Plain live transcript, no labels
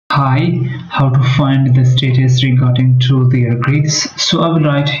Hi, how to find the status regarding to their grades. So I will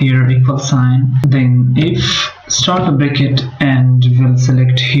write here equal sign, then if start the bracket and will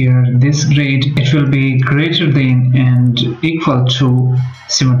select here this grade, it will be greater than and equal to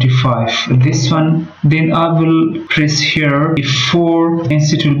 75, this one. Then I will press here if for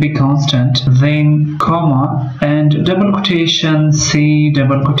hence it will be constant, then comma and double quotation C,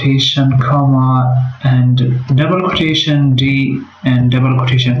 double quotation comma and double quotation D and double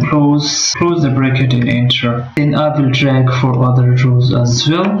quotation close the bracket and enter. Then I will drag for other rows as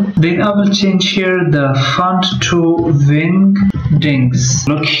well. Then I will change here the font to Weekdays.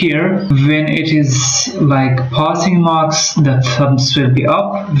 Look here, when it is like passing marks, the thumbs will be up.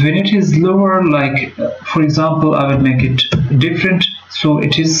 When it is lower, like for example I will make it different, so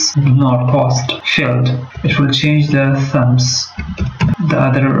it is not passed, filled, it will change the thumbs. The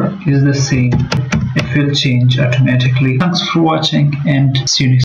other is the same, it will change automatically. Thanks for watching and see you next time.